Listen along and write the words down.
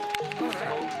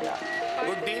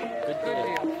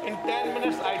In 10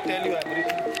 minutes, I tell you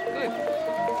everything. Good.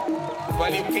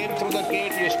 While you came through the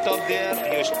gate, you stop there,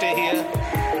 you stay here.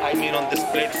 I mean on this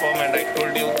platform, and I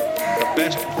told you the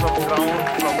best from ground,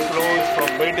 from close,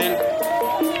 from middle.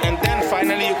 And then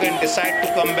finally you can decide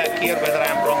to come back here whether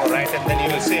I am wrong or right. And then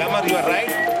you will say, Amar, you are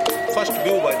right. First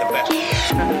view by the best.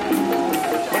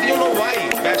 But you know why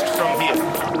best from here?